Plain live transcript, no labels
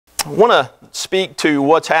I want to speak to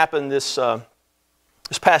what's happened this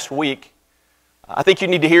past week. I think you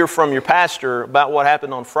need to hear from your pastor about what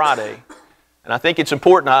happened on Friday. And I think it's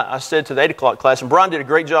important. I said to the 8 o'clock class, and Brian did a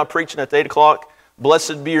great job preaching at the 8 o'clock.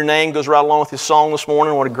 Blessed be your name goes right along with his song this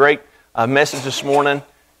morning. What a great message this morning.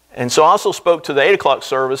 And so I also spoke to the 8 o'clock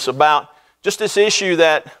service about just this issue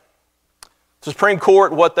that the Supreme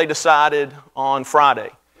Court, what they decided on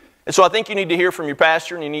Friday. And so I think you need to hear from your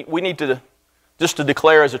pastor, and we need to just to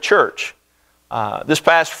declare as a church. This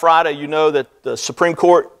past Friday, you know that the Supreme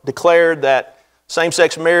Court declared that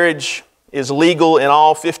same-sex marriage is legal in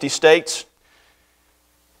all 50 states.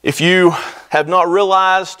 If you have not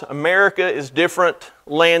realized, America is a different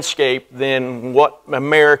landscape than what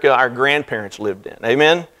America our grandparents lived in.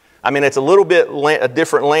 Amen? I mean, it's a little bit a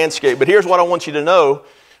different landscape, but here's what I want you to know.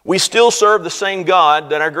 We still serve the same God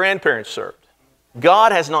that our grandparents served.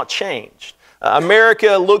 God has not changed.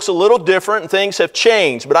 America looks a little different and things have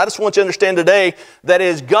changed, but I just want you to understand today that it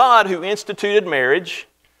is God who instituted marriage,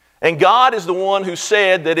 and God is the one who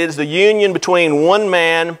said that it is the union between one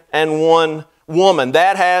man and one woman.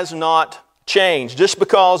 That has not changed. Just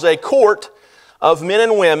because a court of men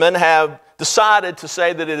and women have decided to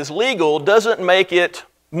say that it is legal doesn't make it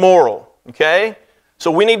moral, okay?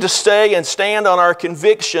 So we need to stay and stand on our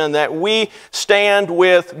conviction that we stand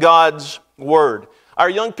with God's Word. Our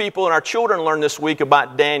young people and our children learned this week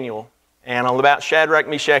about Daniel and about Shadrach,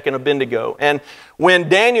 Meshach, and Abednego. And when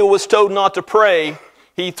Daniel was told not to pray,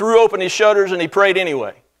 he threw open his shutters and he prayed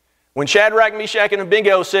anyway. When Shadrach, Meshach, and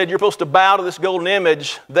Abednego said, you're supposed to bow to this golden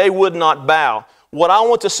image, they would not bow. What I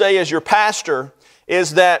want to say as your pastor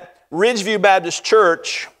is that Ridgeview Baptist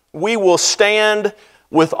Church, we will stand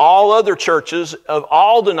with all other churches of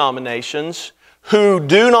all denominations who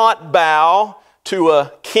do not bow to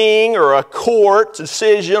a king or a court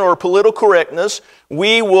decision or political correctness.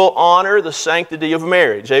 We will honor the sanctity of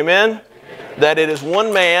marriage. Amen? Amen. That it is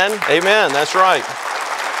one man. Amen. That's right.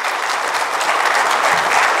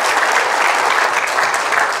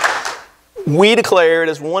 We declare it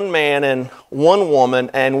as one man and one woman,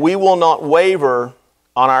 and we will not waver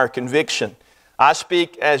on our conviction. I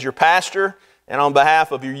speak as your pastor, and on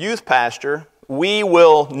behalf of your youth pastor, we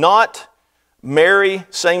will not marry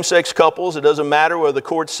same-sex couples. It doesn't matter whether the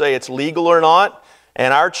courts say it's legal or not.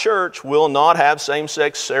 And our church will not have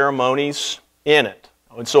same-sex ceremonies in it.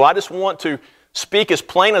 And so I just want to speak as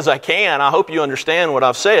plain as I can. I hope you understand what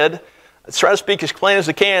I've said. Let's try to speak as plain as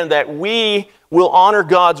I can that we will honor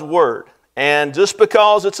God's Word. And just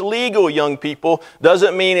because it's legal, young people,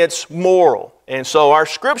 doesn't mean it's moral. And so our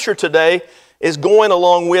scripture today is going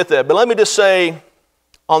along with it. But let me just say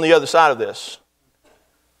on the other side of this,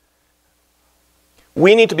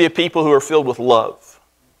 we need to be a people who are filled with love.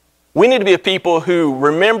 We need to be a people who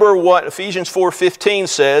remember what Ephesians 4:15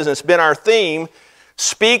 says, and it's been our theme,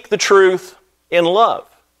 speak the truth in love.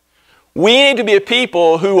 We need to be a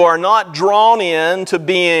people who are not drawn in to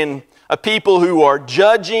being a people who are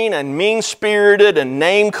judging and mean-spirited and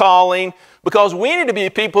name-calling, because we need to be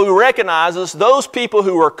people who recognizes those people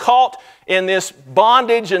who are caught in this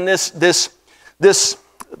bondage and this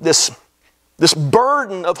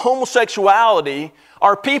burden of homosexuality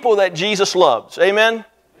are people that Jesus loves. Amen?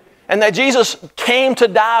 And that Jesus came to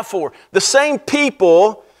die for. The same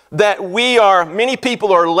people that many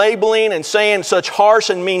people are labeling and saying such harsh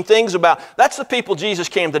and mean things about, that's the people Jesus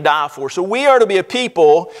came to die for. So we are to be a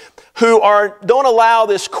people who don't allow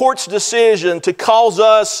this court's decision to cause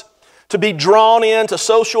us to be drawn into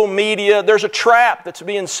social media. There's a trap that's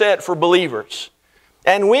being set for believers.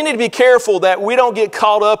 And we need to be careful that we don't get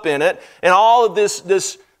caught up in it and all of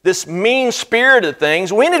this mean-spirited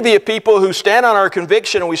things. We need to be a people who stand on our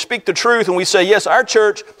conviction and we speak the truth and we say, yes, our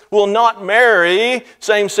church will not marry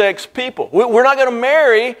same-sex people. We're not going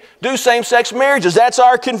to do same-sex marriages. That's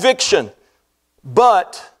our conviction.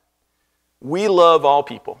 But we love all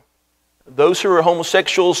people. Those who are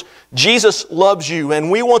homosexuals, Jesus loves you, and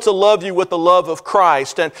we want to love you with the love of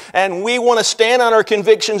Christ. And we want to stand on our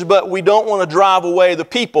convictions, but we don't want to drive away the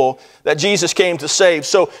people that Jesus came to save.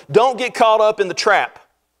 So don't get caught up in the trap.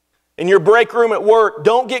 In your break room at work,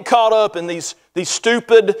 don't get caught up in these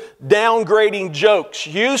stupid downgrading jokes.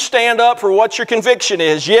 You stand up for what your conviction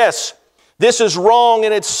is. Yes, this is wrong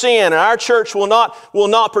and it's sin, and our church will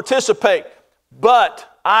not participate. But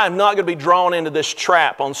I'm not going to be drawn into this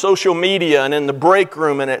trap on social media and in the break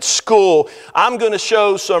room and at school. I'm going to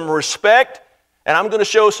show some respect and I'm going to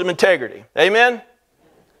show some integrity. Amen?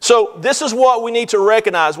 So this is what we need to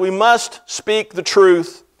recognize. We must speak the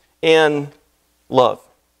truth in love.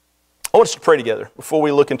 I want us to pray together before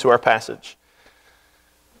we look into our passage.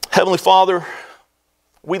 Heavenly Father,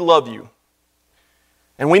 we love you.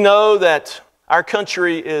 And we know that our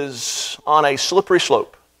country is on a slippery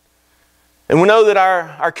slope. And we know that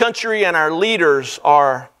our country and our leaders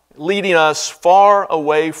are leading us far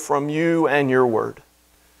away from you and your word.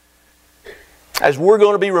 As we're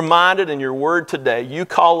going to be reminded in your word today, you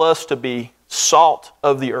call us to be salt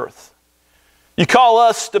of the earth. You call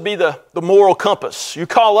us to be the moral compass. You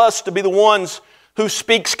call us to be the ones who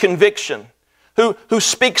speaks conviction, who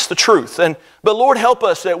speaks the truth. But Lord, help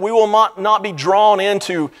us that we will not be drawn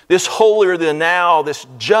into this holier than thou, this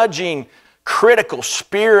judging, critical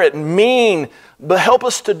spirit, mean, but help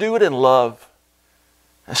us to do it in love.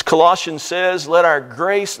 As Colossians says, let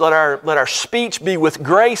our speech be with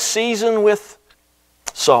grace, seasoned with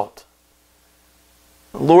salt.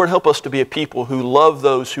 Lord, help us to be a people who love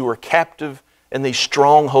those who are captive in these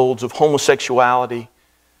strongholds of homosexuality.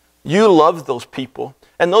 You love those people.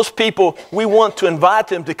 And those people, we want to invite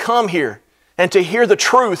them to come here and to hear the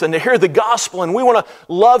truth and to hear the gospel. And we want to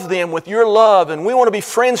love them with your love. And we want to be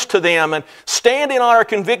friends to them and stand in on our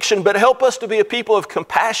conviction. But help us to be a people of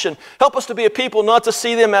compassion. Help us to be a people not to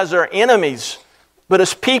see them as our enemies, but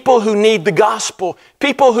as people who need the gospel,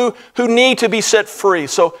 people who need to be set free.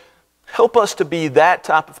 So help us to be that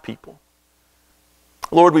type of people.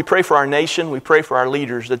 Lord, we pray for our nation. We pray for our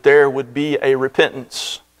leaders that there would be a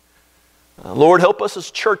repentance. Lord, help us as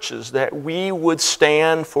churches that we would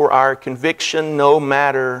stand for our conviction no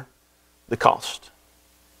matter the cost.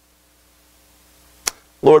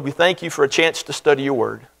 Lord, we thank you for a chance to study your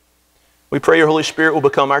word. We pray your Holy Spirit will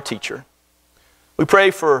become our teacher. We pray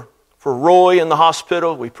for Roy in the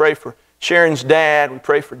hospital. We pray for Sharon's dad. We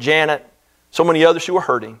pray for Janet, so many others who are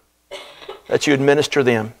hurting, that you administer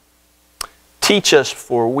them. Teach us,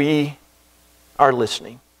 for we are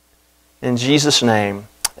listening. In Jesus' name,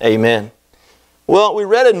 amen. Well, we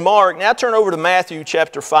read in Mark. Now turn over to Matthew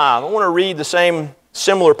chapter 5. I want to read the same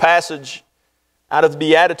similar passage out of the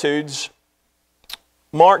Beatitudes.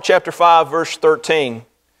 Mark chapter 5, verse 13.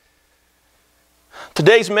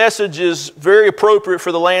 Today's message is very appropriate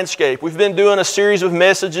for the landscape. We've been doing a series of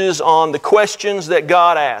messages on the questions that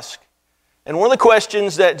God asks. And one of the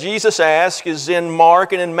questions that Jesus asked is in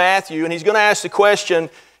Mark and in Matthew. And He's going to ask the question,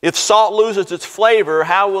 if salt loses its flavor,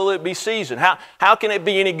 how will it be seasoned? How can it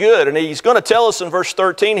be any good? And He's going to tell us in verse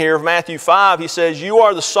 13 here of Matthew 5, He says, you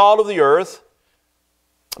are the salt of the earth,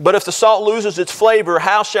 but if the salt loses its flavor,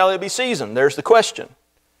 how shall it be seasoned? There's the question.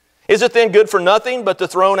 Is it then good for nothing but to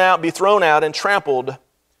be thrown out and trampled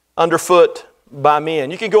underfoot by men?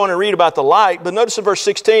 You can go on and read about the light, but notice in verse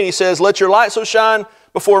 16 He says, let your light so shine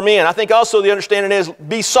before men. I think also the understanding is,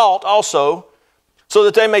 be salt also, so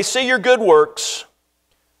that they may see your good works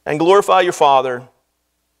and glorify your Father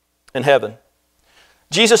in heaven.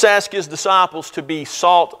 Jesus asked His disciples to be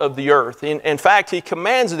salt of the earth. In fact, He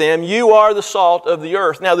commands them, you are the salt of the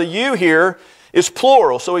earth. Now the you here is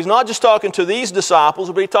plural. So He's not just talking to these disciples,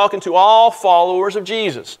 but He's talking to all followers of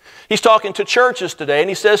Jesus. He's talking to churches today, and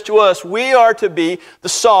He says to us, we are to be the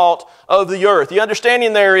salt of the earth. The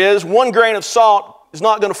understanding there is, one grain of salt is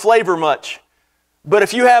not going to flavor much. But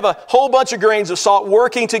if you have a whole bunch of grains of salt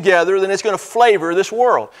working together, then it's going to flavor this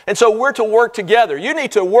world. And so we're to work together. You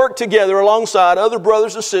need to work together alongside other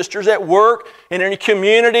brothers and sisters at work and in your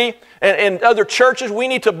community and other churches. We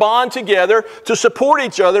need to bond together to support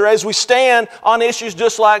each other as we stand on issues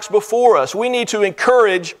just like before us. We need to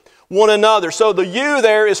encourage one another. So the you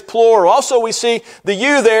there is plural. Also we see the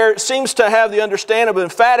you there seems to have the understanding of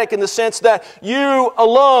emphatic in the sense that you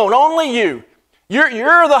alone, only you.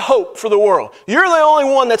 You're the hope for the world. You're the only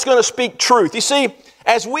one that's going to speak truth. You see,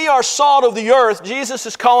 as we are salt of the earth, Jesus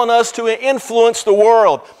is calling us to influence the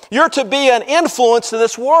world. You're to be an influence to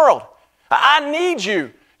this world. I need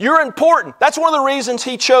you. You're important. That's one of the reasons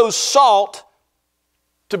He chose salt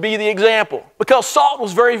to be the example, because salt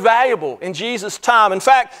was very valuable in Jesus' time. In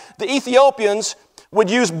fact, the Ethiopians would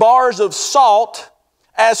use bars of salt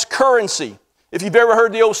as currency. If you've ever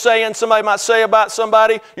heard the old saying, somebody might say about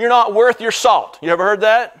somebody, you're not worth your salt. You ever heard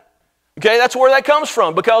that? Okay, that's where that comes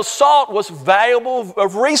from, because salt was valuable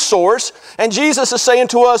of resource, and Jesus is saying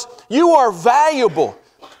to us, you are valuable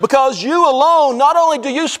because you alone, not only do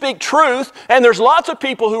you speak truth, and there's lots of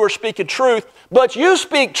people who are speaking truth, but you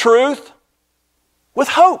speak truth with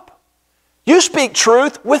hope. You speak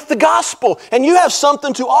truth with the gospel, and you have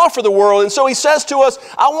something to offer the world. And so He says to us,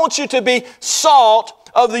 I want you to be salt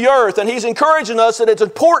of the earth. And He's encouraging us that it's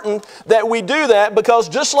important that we do that, because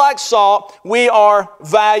just like salt, we are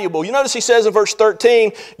valuable. You notice He says in verse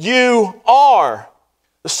 13, you are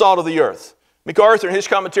the salt of the earth. MacArthur in his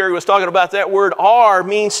commentary was talking about that word are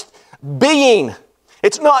means being.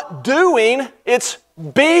 It's not doing, it's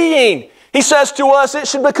being. He says to us it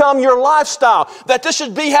should become your lifestyle, that this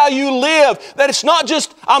should be how you live, that it's not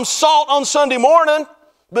just I'm salt on Sunday morning,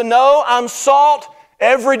 but no, I'm salt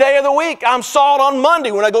every day of the week. I'm salt on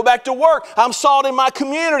Monday when I go back to work. I'm salt in my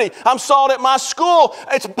community. I'm salt at my school.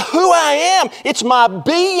 It's who I am. It's my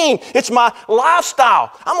being. It's my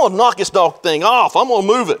lifestyle. I'm going to knock this dog thing off. I'm going to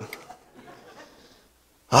move it.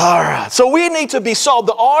 All right, so we need to be salt.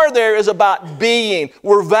 The R there is about being.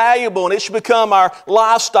 We're valuable, and it should become our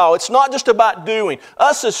lifestyle. It's not just about doing.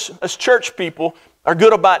 Us as church people are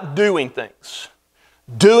good about doing things.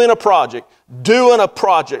 Doing a project,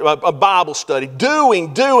 a Bible study,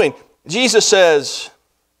 doing. Jesus says,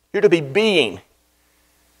 you're to be being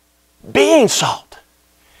salt.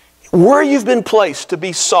 Where you've been placed to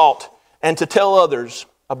be salt and to tell others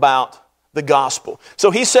about the gospel.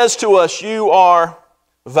 So he says to us, you are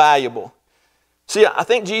valuable. See, I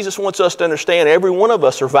think Jesus wants us to understand every one of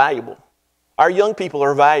us are valuable. Our young people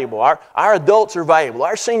are valuable. Our adults are valuable.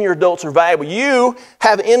 Our senior adults are valuable. You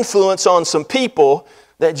have influence on some people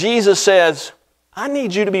that Jesus says, I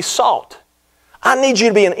need you to be salt. I need you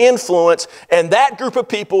to be an influence in that group of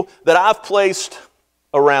people that I've placed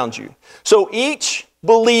around you. So each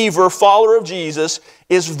believer, follower of Jesus,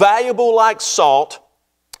 is valuable like salt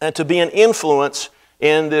and to be an influence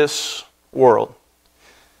in this world.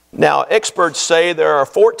 Now, experts say there are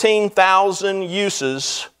 14,000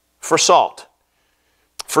 uses for salt.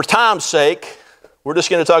 For time's sake, we're just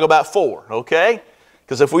going to talk about 4, okay?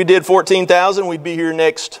 Because if we did 14,000, we'd be here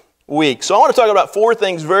next week. So I want to talk about 4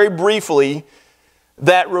 things very briefly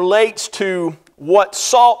that relates to what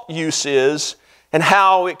salt use is and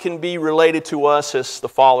how it can be related to us as the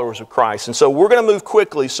followers of Christ. And so we're going to move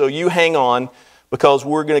quickly, so you hang on because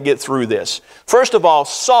we're going to get through this. First of all,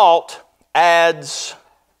 salt adds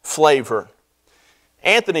flavor.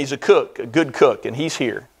 Anthony's a cook, a good cook, and he's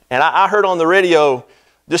here. And I heard on the radio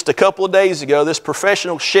just a couple of days ago, this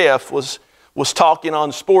professional chef was talking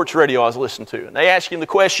on sports radio I was listening to. And they asked him the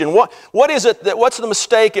question, what's the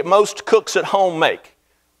mistake that most cooks at home make?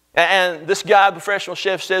 And this guy, professional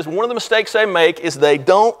chef, says one of the mistakes they make is they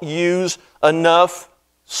don't use enough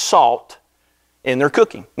salt in their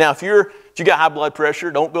cooking. Now, if you got high blood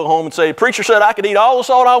pressure, don't go home and say, preacher said I could eat all the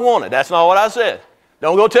salt I wanted. That's not what I said.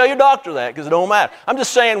 Don't go tell your doctor that because it don't matter. I'm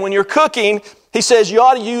just saying when you're cooking, he says you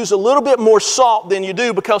ought to use a little bit more salt than you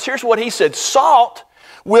do because here's what he said. Salt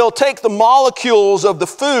will take the molecules of the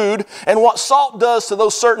food, and what salt does to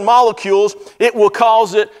those certain molecules, it will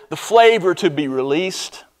cause the flavor to be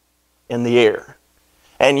released in the air.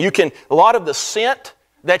 And a lot of the scent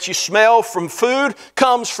that you smell from food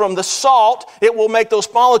comes from the salt. It will make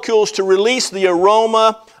those molecules to release the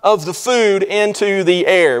aroma of the food into the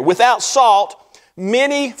air. Without salt,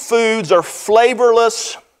 many foods are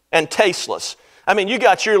flavorless and tasteless. I mean, you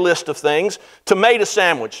got your list of things. Tomato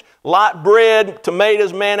sandwich, light bread,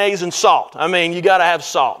 tomatoes, mayonnaise, and salt. I mean, you got to have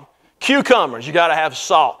salt. Cucumbers, you got to have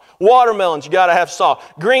salt. Watermelons, you got to have salt.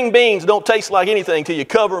 Green beans don't taste like anything till you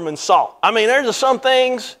cover them in salt. I mean, there's some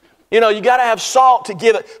things, you got to have salt to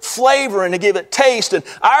give it flavor and to give it taste. And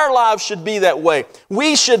our lives should be that way.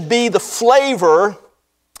 We should be the flavor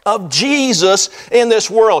of Jesus in this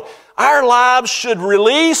world. Our lives should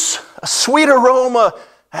release a sweet aroma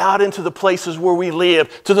out into the places where we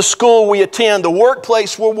live, to the school we attend, the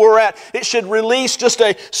workplace where we're at. It should release just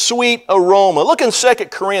a sweet aroma. Look in 2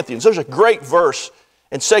 Corinthians. There's a great verse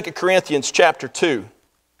in 2 Corinthians chapter 2.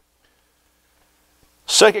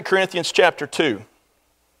 2 Corinthians chapter 2.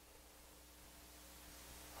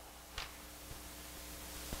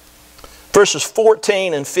 Verses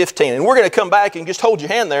 14 and 15. And we're going to come back and just hold your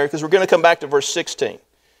hand there because we're going to come back to verse 16.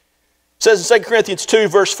 It says in 2 Corinthians 2,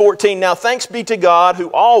 verse 14, now thanks be to God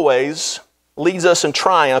who always leads us in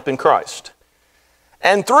triumph in Christ.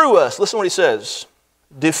 And through us, listen to what he says,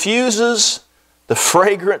 diffuses the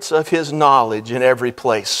fragrance of His knowledge in every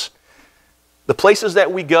place. The places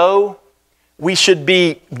that we go, we should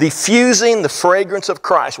be diffusing the fragrance of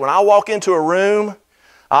Christ. When I walk into a room,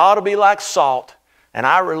 I ought to be like salt, and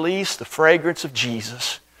I release the fragrance of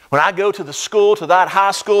Jesus. When I go to the school, to that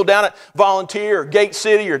high school down at Volunteer or Gate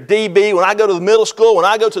City or DB, when I go to the middle school, when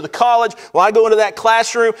I go to the college, when I go into that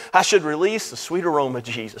classroom, I should release the sweet aroma of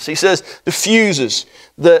Jesus. He says, diffuses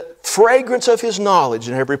the fragrance of His knowledge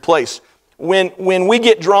in every place. When we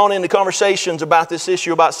get drawn into conversations about this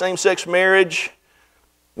issue about same-sex marriage,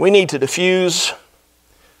 we need to diffuse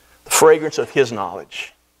the fragrance of His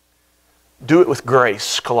knowledge. Do it with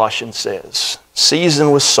grace, Colossians says.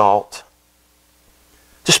 Season with salt.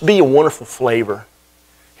 Just be a wonderful flavor.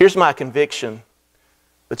 Here's my conviction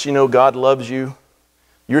that God loves you.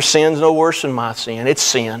 Your sin's no worse than my sin. It's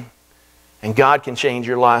sin. And God can change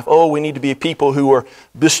your life. Oh, we need to be people who are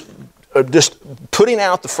just just putting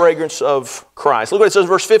out the fragrance of Christ. Look what it says in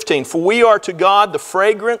verse 15. For we are to God the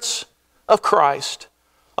fragrance of Christ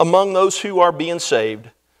among those who are being saved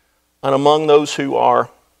and among those who are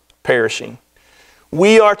perishing.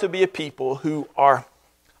 We are to be a people who are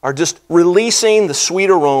just releasing the sweet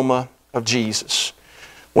aroma of Jesus.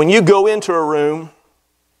 When you go into a room,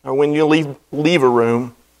 or when you leave a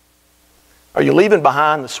room, are you leaving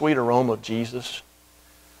behind the sweet aroma of Jesus?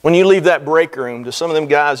 When you leave that break room, do some of them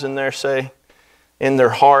guys in there say, in their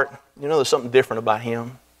heart, you know, there's something different about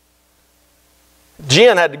him?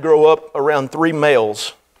 Jen had to grow up around 3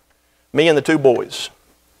 males, me and the 2 boys.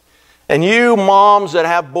 And you moms that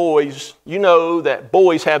have boys, you know that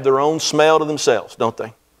boys have their own smell to themselves, don't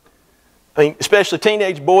they? I mean, especially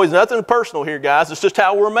teenage boys. Nothing personal here, guys. It's just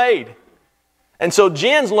how we're made. And so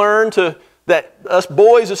Jen's learned that us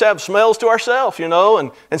boys just have smells to ourselves, you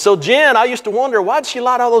know. And so Jen, I used to wonder, why'd she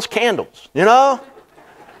light all those candles, you know?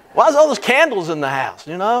 Why's all those candles in the house,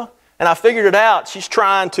 you know? And I figured it out. She's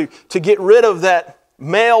trying to get rid of that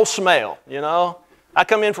male smell, you know. I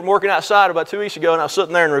come in from working outside about 2 weeks ago, and I was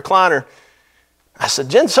sitting there in the recliner. I said,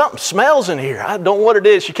 Jen, something smells in here. I don't know what it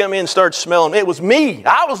is. She come in and started smelling. It was me.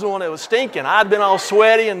 I was the one that was stinking. I'd been all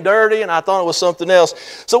sweaty and dirty, and I thought it was something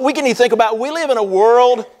else. So we can even think about, we live in a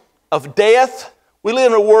world of death. We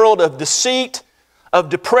live in a world of deceit, of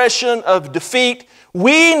depression, of defeat.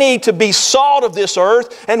 We need to be salt of this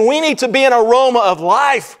earth, and we need to be an aroma of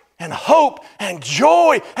life and hope and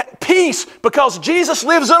joy and peace, because Jesus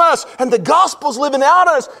lives in us and the gospel's living out in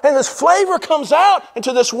us, and this flavor comes out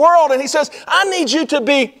into this world. And he says, I need you to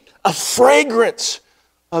be a fragrance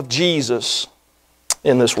of Jesus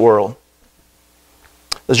in this world.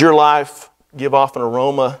 Does your life give off an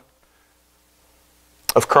aroma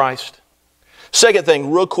of Christ? Second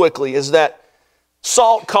thing, real quickly, is that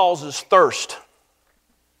salt causes thirst.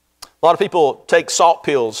 A lot of people take salt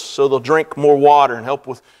pills so they'll drink more water and help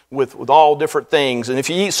with all different things. And if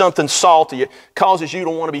you eat something salty, it causes you to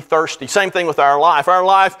want to be thirsty. Same thing with our life. Our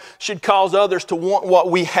life should cause others to want what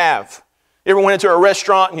we have. You ever went into a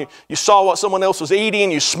restaurant and you saw what someone else was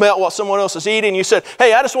eating, you smelt what someone else was eating, and you said,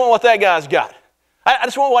 hey, I just want what that guy's got. I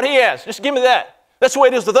just want what he has. Just give me that. That's the way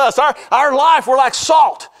it is with us. Our life, we're like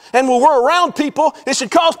salt. And when we're around people, it should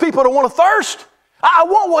cause people to want to thirst. I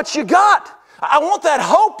want what you got. I want that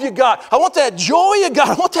hope you got. I want that joy you got.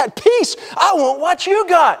 I want that peace. I want what you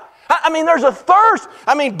got. I mean, there's a thirst.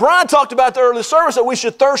 I mean, Brian talked about the early service that we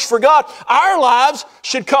should thirst for God. Our lives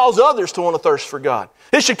should cause others to want to thirst for God.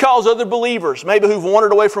 It should cause other believers, maybe who've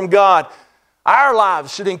wandered away from God. Our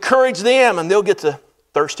lives should encourage them, and they'll get to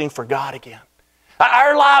thirsting for God again.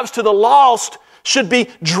 Our lives to the lost should be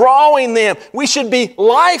drawing them. We should be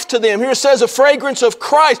life to them. Here it says a fragrance of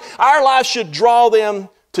Christ. Our lives should draw them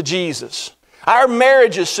to Jesus. Our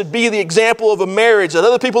marriages should be the example of a marriage that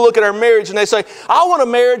other people look at our marriage and they say, I want a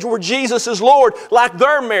marriage where Jesus is Lord, like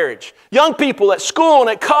their marriage. Young people at school and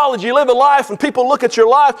at college, you live a life and people look at your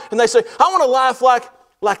life and they say, I want a life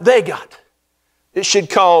like they got. It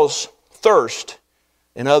should cause thirst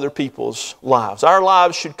in other people's lives. Our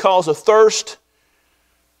lives should cause a thirst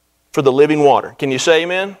for the living water. Can you say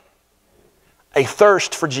amen? A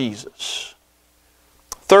thirst for Jesus.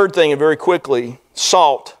 Third thing, and very quickly,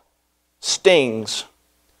 salt stings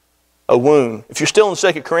a wound. If you're still in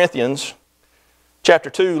 2 Corinthians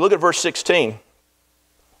chapter 2, look at verse 16.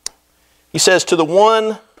 He says, to the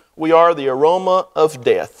one we are the aroma of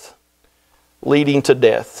death, leading to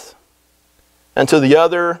death, and to the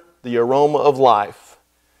other the aroma of life,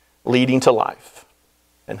 leading to life.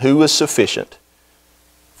 And who is sufficient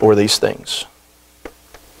for these things?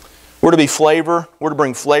 We're to be flavor. We're to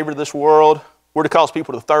bring flavor to this world. We're to cause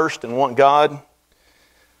people to thirst and want God.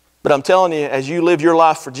 But I'm telling you, as you live your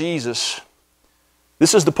life for Jesus,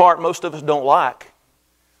 this is the part most of us don't like.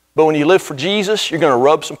 But when you live for Jesus, you're going to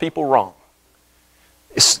rub some people wrong.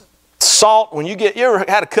 It's salt, when you ever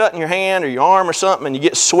had a cut in your hand or your arm or something and you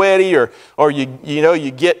get sweaty or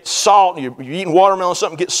you get salt, you're eating watermelon or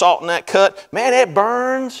something, get salt in that cut, man, it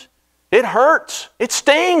burns. It hurts. It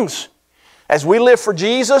stings. As we live for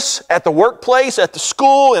Jesus at the workplace, at the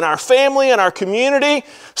school, in our family, in our community,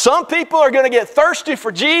 some people are going to get thirsty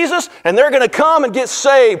for Jesus and they're going to come and get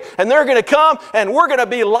saved. And they're going to come and we're going to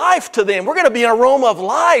be life to them. We're going to be an aroma of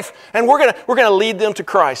life and we're going to lead them to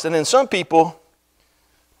Christ. And then some people,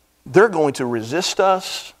 they're going to resist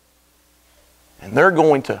us and they're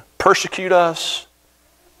going to persecute us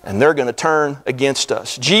and they're going to turn against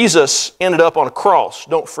us. Jesus ended up on a cross.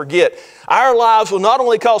 Don't forget. Our lives will not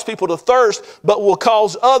only cause people to thirst, but will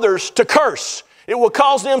cause others to curse. It will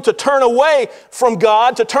cause them to turn away from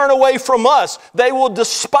God, to turn away from us. They will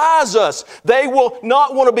despise us. They will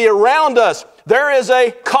not want to be around us. There is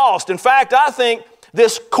a cost. In fact, I think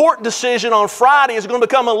this court decision on Friday is going to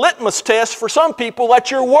become a litmus test for some people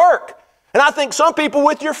at your work. And I think some people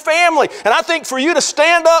with your family. And I think for you to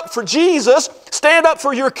stand up for Jesus, stand up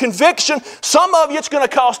for your conviction, some of you it's going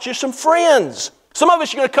to cost you some friends. Some of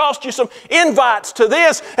it's going to cost you some invites to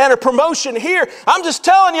this and a promotion here. I'm just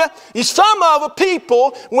telling you, some of the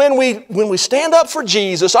people, when we stand up for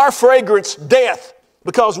Jesus, our fragrance, death.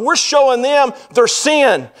 Because we're showing them their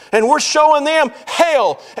sin, and we're showing them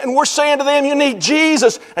hell, and we're saying to them, you need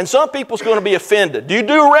Jesus. And some people's going to be offended. You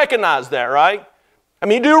do recognize that, right? I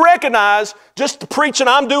mean, you do recognize, just the preaching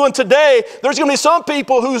I'm doing today, there's going to be some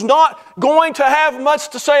people who's not going to have much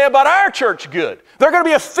to say about our church good. They're going to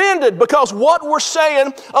be offended because what we're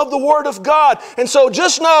saying of the Word of God. And so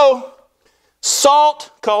just know, salt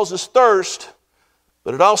causes thirst,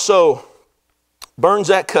 but it also burns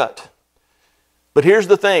that cut. But here's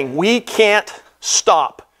the thing, we can't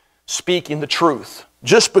stop speaking the truth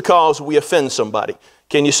just because we offend somebody.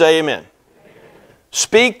 Can you say amen?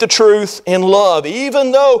 Speak the truth in love.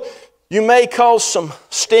 Even though you may cause some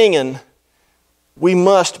stinging, we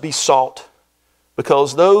must be salt.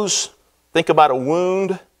 Because think about a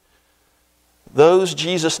wound, those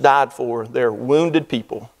Jesus died for, they're wounded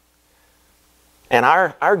people. And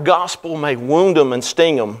our gospel may wound them and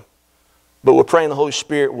sting them, but we're praying the Holy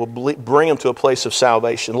Spirit will bring them to a place of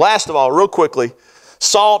salvation. Last of all, real quickly,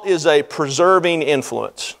 salt is a preserving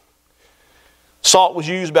influence. Salt was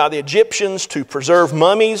used by the Egyptians to preserve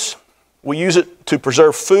mummies. We use it to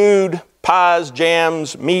preserve food, pies,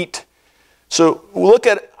 jams, meat. So look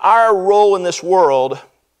at our role in this world.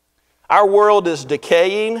 Our world is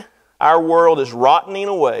decaying. Our world is rotting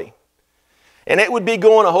away. And it would be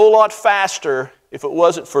going a whole lot faster if it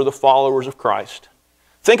wasn't for the followers of Christ.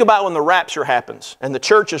 Think about when the rapture happens and the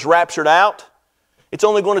church is raptured out. It's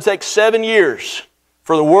only going to take 7 years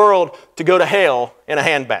for the world to go to hell in a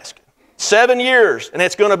handbasket. 7 years, and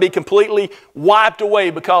it's going to be completely wiped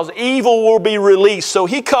away because evil will be released. So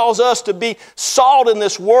He calls us to be salt in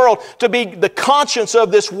this world, to be the conscience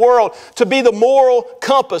of this world, to be the moral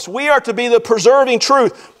compass. We are to be the preserving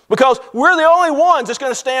truth because we're the only ones that's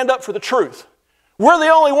going to stand up for the truth. We're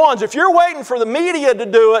the only ones. If you're waiting for the media to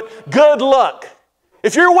do it, good luck.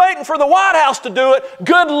 If you're waiting for the White House to do it,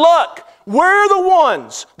 good luck. We're the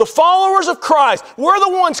ones, the followers of Christ. We're the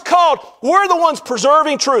ones called. We're the ones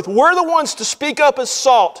preserving truth. We're the ones to speak up as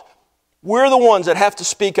salt. We're the ones that have to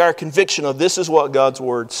speak our conviction of this is what God's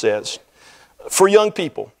Word says. For young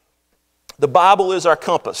people, the Bible is our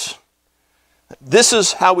compass. This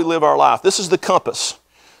is how we live our life. This is the compass.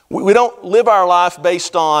 We don't live our life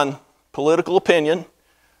based on political opinion.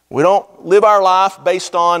 We don't live our life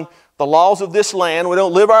based on the laws of this land. We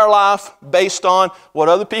don't live our life based on what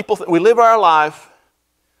other people think. We live our life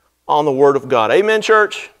on the Word of God. Amen,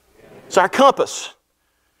 church? It's our compass.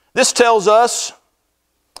 This tells us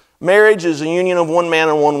marriage is a union of one man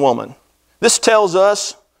and one woman. This tells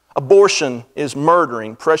us abortion is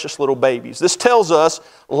murdering precious little babies. This tells us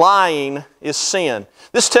lying is sin.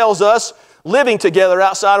 This tells us living together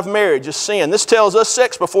outside of marriage is sin. This tells us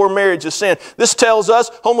sex before marriage is sin. This tells us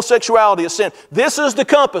homosexuality is sin. This is the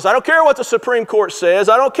compass. I don't care what the Supreme Court says.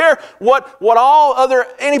 I don't care what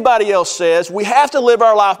anybody else says. We have to live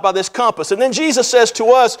our life by this compass. And then Jesus says to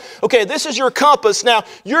us, okay, this is your compass. Now,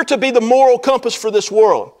 you're to be the moral compass for this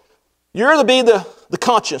world. You're to be the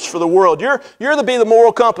conscience for the world. You're to be the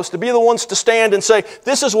moral compass, to be the ones to stand and say,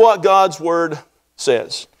 this is what God's Word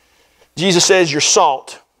says. Jesus says you're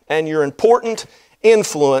salt and you're important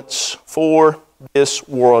influence for this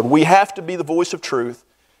world. We have to be the voice of truth,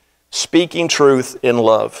 speaking truth in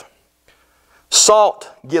love. Salt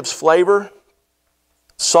gives flavor.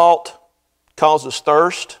 Salt causes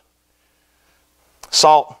thirst.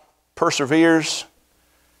 Salt perseveres.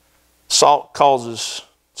 Salt causes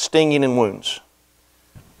stinging and wounds.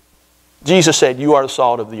 Jesus said, you are the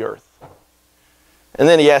salt of the earth. And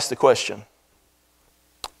then He asked the question,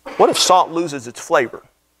 what if salt loses its flavor?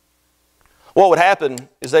 What would happen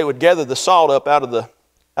is they would gather the salt up out of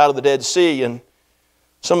the Dead Sea, and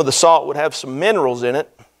some of the salt would have some minerals in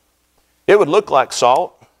it. It would look like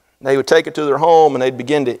salt. They would take it to their home and they'd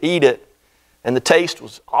begin to eat it, and the taste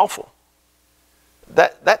was awful.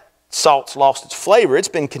 That salt's lost its flavor. It's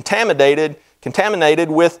been contaminated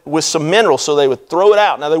with some minerals, so they would throw it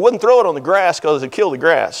out. Now, they wouldn't throw it on the grass because it'd kill the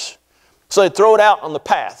grass. So they'd throw it out on the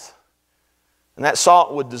path, and that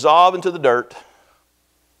salt would dissolve into the dirt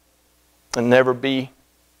and never be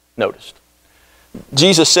noticed.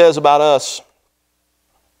 Jesus says about us,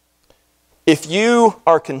 if you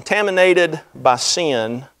are contaminated by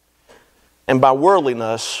sin and by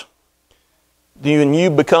worldliness, then you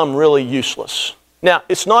become really useless. Now,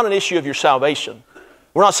 it's not an issue of your salvation.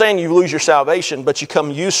 We're not saying you lose your salvation, but you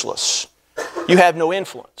become useless. You have no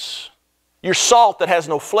influence. You're salt that has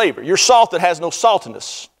no flavor. You're salt that has no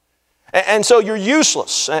saltiness. And so you're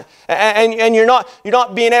useless. And you're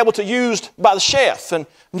not being able to be used by the chef, and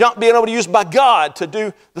not being able to be used by God to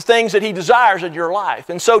do the things that He desires in your life.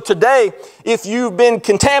 And so today, if you've been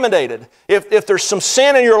contaminated, if there's some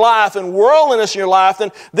sin in your life and worldliness in your life,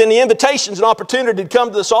 then the invitation is an opportunity to come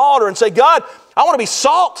to this altar and say, God, I want to be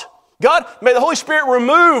salt. God, may the Holy Spirit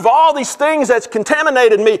remove all these things that's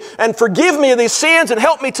contaminated me and forgive me of these sins and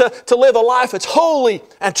help me to live a life that's holy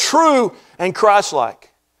and true and Christ-like.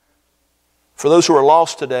 For those who are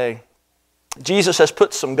lost today, Jesus has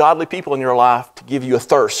put some godly people in your life to give you a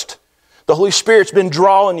thirst. The Holy Spirit's been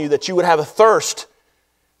drawing you that you would have a thirst.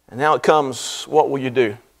 And now it comes, what will you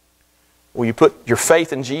do? Will you put your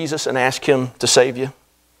faith in Jesus and ask Him to save you?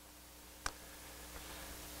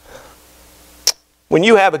 When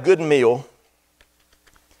you have a good meal,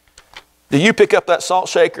 do you pick up that salt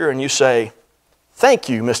shaker and you say, thank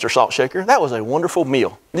you, Mr. Salt Shaker, that was a wonderful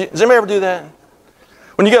meal? Does anybody ever do that?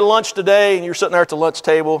 When you get lunch today and you're sitting there at the lunch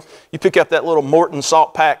table, you pick up that little Morton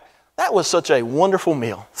salt pack, that was such a wonderful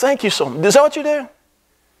meal. Thank you so much. Is that what you do?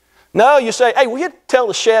 No, you say, hey, will you tell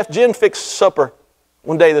the chef, Jen fixed supper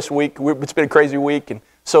one day this week. It's been a crazy week. And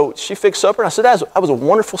so she fixed supper. And I said, that was a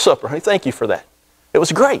wonderful supper, honey. Thank you for that. It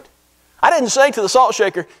was great. I didn't say to the salt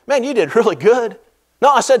shaker, man, you did really good. No,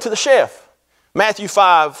 I said to the chef. Matthew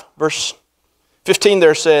 5, verse 15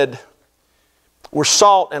 there said, we're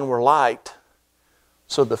salt and we're light,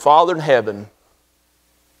 so the Father in heaven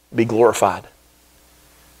be glorified.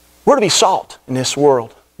 We're to be salt in this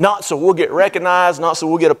world. Not so we'll get recognized, not so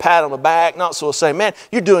we'll get a pat on the back, not so we'll say, man,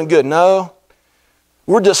 you're doing good. No.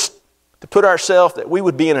 We're just to put ourselves that we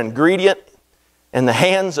would be an ingredient in the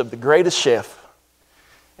hands of the greatest chef.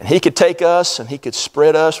 And He could take us and He could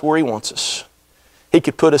spread us where He wants us. He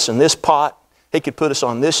could put us in this pot. He could put us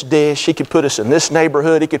on this dish. He could put us in this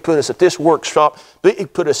neighborhood. He could put us at this workshop. He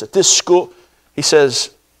could put us at this school. He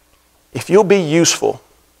says, if you'll be useful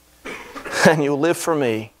and you'll live for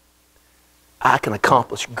me, I can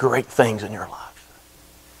accomplish great things in your life.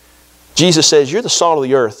 Jesus says, you're the salt of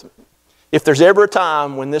the earth. If there's ever a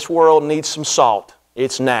time when this world needs some salt,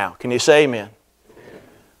 it's now. Can you say amen?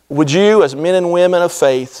 Would you, as men and women of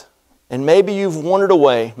faith, and maybe you've wandered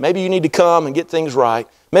away, maybe you need to come and get things right,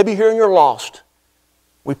 maybe here you're lost,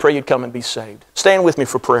 we pray you'd come and be saved. Stand with me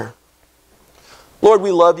for prayer. Lord,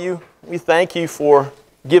 we love you. We thank you for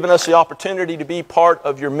giving us the opportunity to be part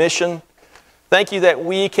of your mission. Thank you that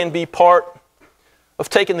we can be part of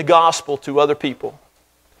taking the gospel to other people.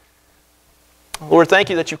 Lord, thank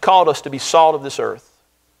you that you called us to be salt of this earth.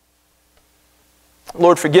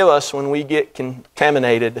 Lord, forgive us when we get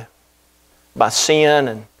contaminated by sin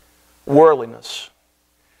and worldliness.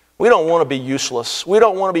 We don't want to be useless. We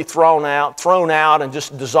don't want to be thrown out and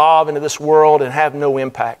just dissolve into this world and have no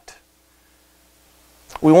impact.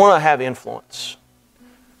 We want to have influence.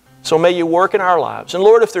 So may you work in our lives. And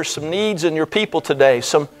Lord, if there's some needs in your people today,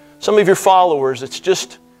 some of your followers, it's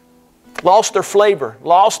just lost their flavor,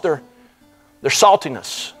 lost their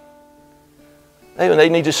saltiness. They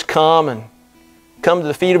need to just come to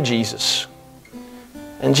the feet of Jesus.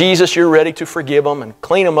 And Jesus, you're ready to forgive them and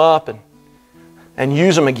clean them up and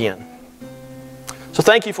use them again. So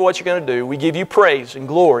thank you for what you're going to do. We give you praise and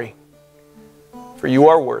glory, for you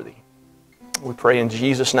are worthy. We pray in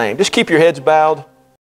Jesus' name. Just keep your heads bowed.